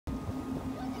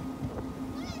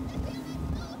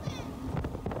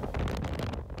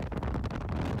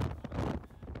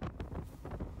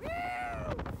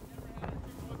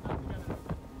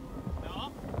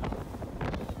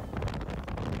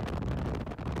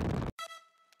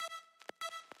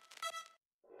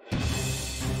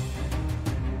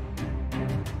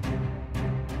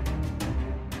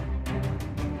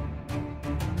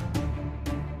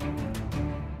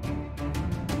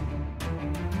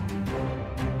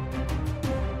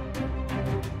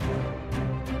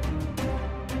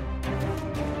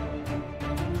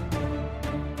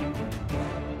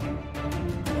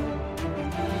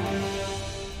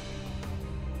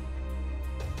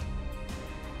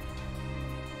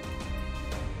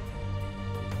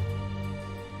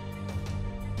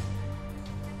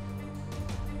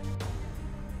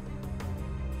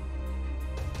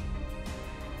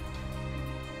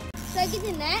get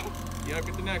the net? Yeah,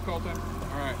 get the net, Colton.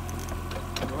 All right.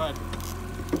 Go ahead.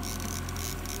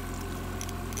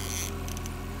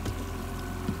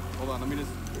 Hold on, let me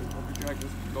just drag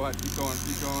this. Go ahead, keep going,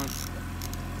 keep going.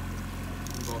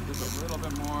 Go up just a little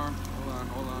bit more. Hold on,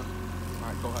 hold on. All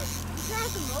right, go ahead. You trying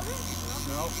to move it?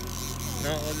 No.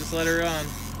 No, we'll just let her run.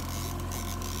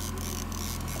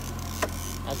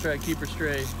 I'll try to keep her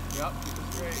straight. Yep, keep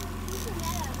her straight.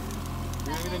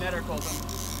 You're gonna be the netter, Colton.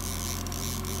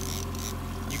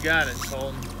 You got it,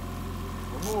 Colton.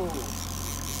 Ooh,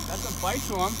 that's a bite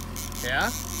to him. Yeah?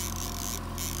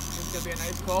 It's gonna be a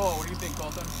nice coho. What do you think,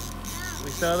 Colton? We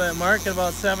saw that mark at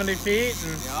about 70 feet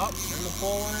and Yep. in the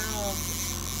full one out.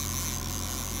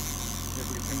 See if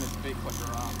we can turn this bait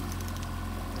clicker off.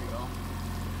 There you go.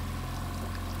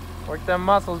 Work them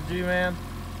muscles, G-Man.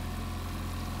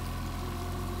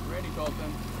 Ready,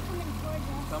 Colton. Coming towards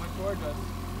us. Coming towards us.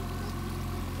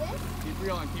 This? Keep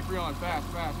reeling, fast,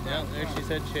 fast, Yeah, fast. there fast. she's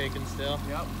head shaking still.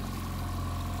 Yep.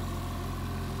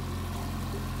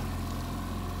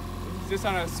 This is just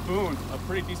on a spoon, a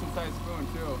pretty decent sized spoon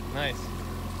too. Nice.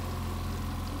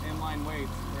 Inline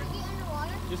weights. Is he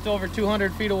underwater? Just over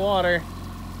 200 feet of water.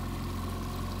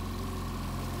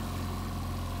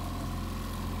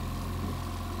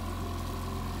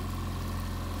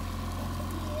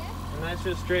 Yeah. And that's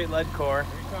just straight lead core.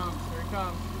 Here he comes, here he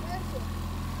comes. Where is he?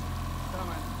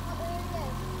 Coming. Oh, there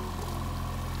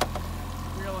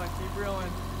he is. Keep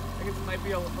reeling. I think it might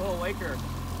be a little laker.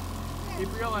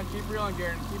 Keep reeling,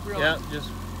 Garen. Keep reeling. Yep, just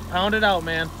pound it out,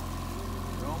 man.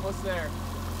 We're almost there.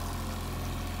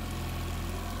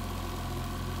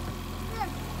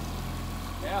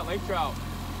 Yeah, lake trout.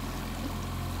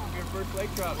 Your first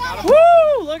lake trout. Got him.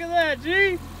 Woo! Look at that,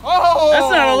 G. Oh! That's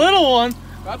not a little one.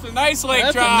 That's a nice lake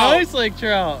That's trout. a nice lake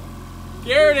trout.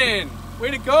 Garrett,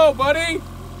 way to go, buddy.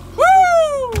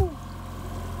 Woo!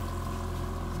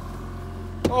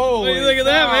 Holy Look at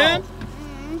that, cow. man.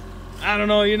 I don't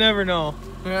know. You never know.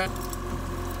 Yeah.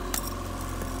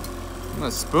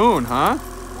 A spoon, huh?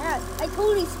 Yeah, I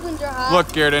totally spoons are hot.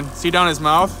 Look, Garrett, see down his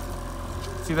mouth?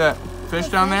 See that fish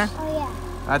down there? Oh,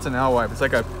 yeah. That's an alewife. It's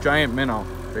like a giant minnow,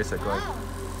 basically. Wow.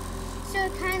 So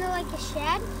kind of like a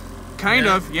shad? Kind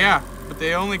Yeah. of, yeah. But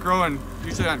they only grow in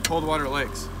usually on cold water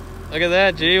lakes. Look at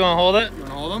that, G. You want to hold it? You want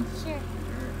to hold them? Sure.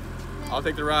 I'll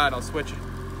take the rod. I'll switch it.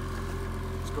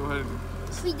 Let's go ahead.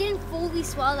 We didn't fully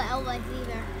swallow the alewife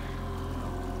either.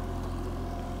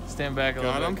 Stand back a Got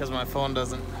little bit him? because my phone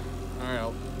doesn't. All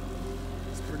right.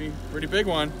 It's pretty big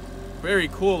one. Very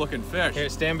cool looking fish. Here,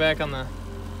 stand back on the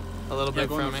a little Yeah, bit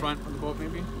go in from the me. front of the boat,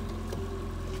 maybe.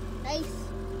 Nice.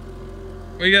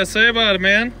 What you got to say about it,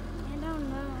 man? I don't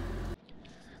know.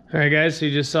 All right, guys. So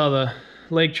you just saw the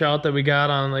lake trout that we got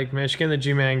on Lake Michigan that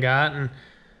G-Man got,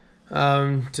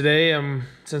 and today,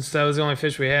 since that was the only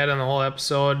fish we had on the whole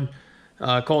episode,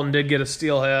 Colton did get a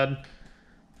steelhead,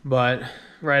 but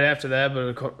right after that,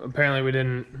 but apparently we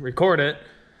didn't record it.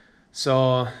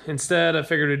 So instead, I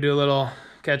figured we'd do a little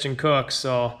catch and cook.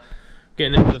 So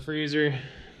getting into the freezer,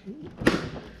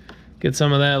 get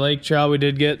some of that lake trout. We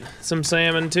did get some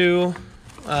salmon too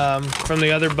from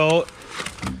the other boat,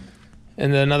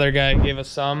 and then another guy gave us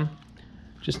some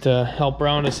just to help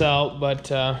round us out. But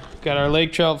got our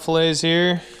lake trout fillets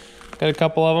here. Got a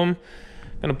couple of them.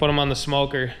 Gonna put them on the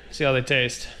smoker, see how they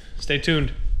taste. Stay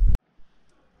tuned.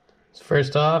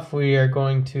 First off, we are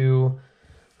going to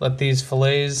let these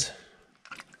fillets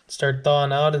start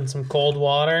thawing out in some cold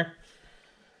water.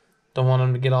 Don't want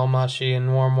them to get all mushy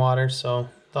in warm water, so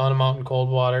thawing them out in cold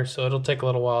water. So it'll take a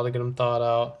little while to get them thawed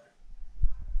out.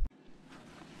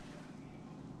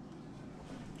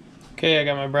 Okay, I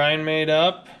got my brine made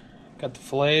up. Got the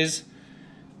fillets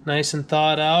nice and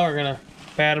thawed out. We're gonna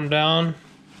pat them down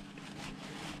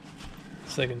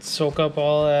so they can soak up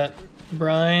all that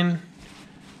brine.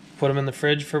 Put them in the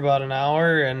fridge for about an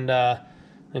hour and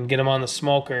get them on the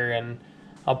smoker. And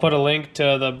I'll put a link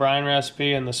to the brine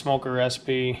recipe and the smoker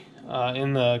recipe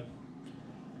in the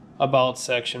about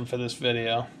section for this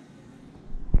video.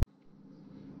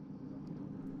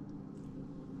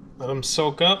 Let them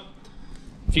soak up.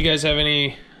 If you guys have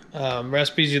any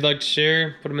recipes you'd like to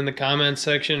share, put them in the comments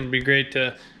section. It'd be great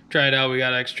to try it out. We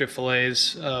got extra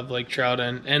fillets of lake trout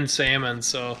and salmon,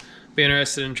 so be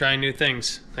interested in trying new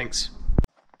things. Thanks.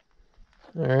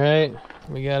 All right,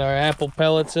 we got our apple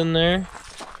pellets in there.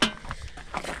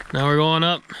 Now we're going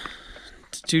up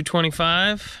to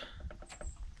 225.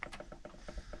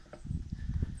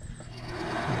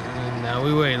 And now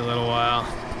we wait a little while.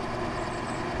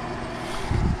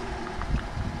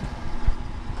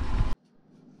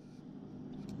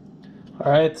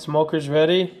 All right, the smoker's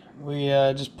ready. We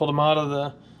just pulled them out of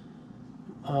the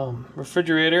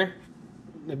refrigerator.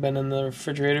 They've been in the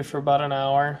refrigerator for about an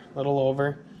hour, a little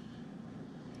over.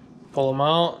 Pull them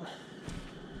out,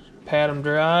 pat them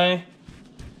dry,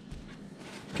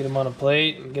 get them on a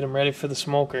plate, and get them ready for the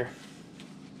smoker.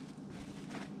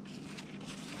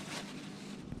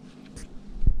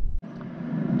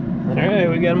 Alright,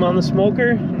 we got them on the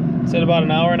smoker. It's at about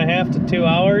an hour and a half to 2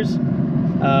 hours.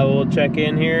 We'll check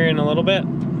in here in a little bit.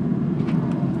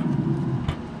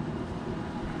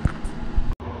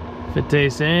 If it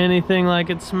tastes anything like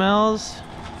it smells,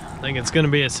 I think it's going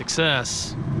to be a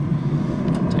success.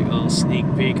 Take a little sneak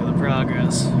peek of the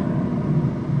progress.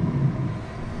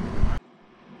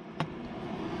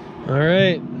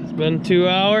 Alright, it's been 2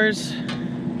 hours.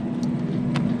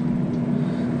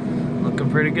 Looking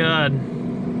pretty good.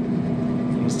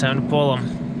 It's time to pull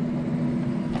them.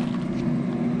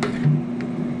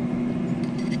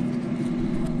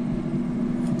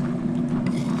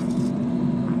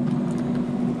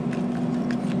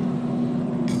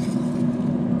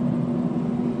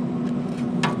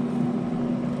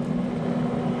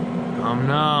 Nom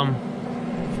nom.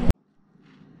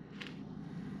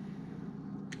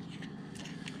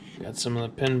 Got some of the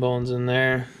pin bones in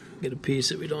there. Get a piece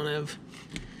that we don't have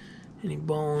any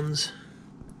bones.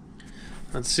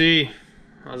 Let's see.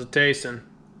 How's it tasting?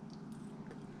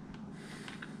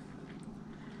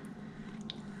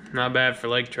 Not bad for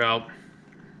lake trout.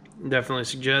 Definitely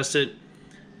suggest it.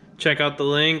 Check out the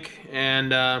link, and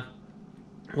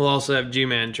we'll also have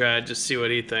G-Man try it, just see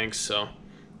what he thinks, so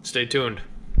stay tuned.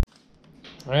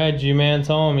 Alright, G-Man's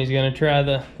home. He's gonna try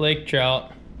the lake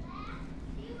trout.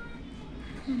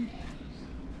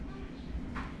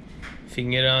 If he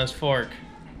can get it on his fork.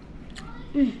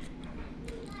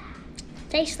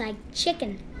 Tastes like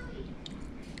chicken.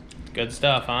 Good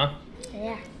stuff, huh?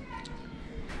 Yeah.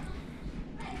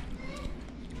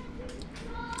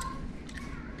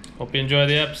 Hope you enjoy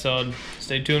the episode.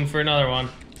 Stay tuned for another one.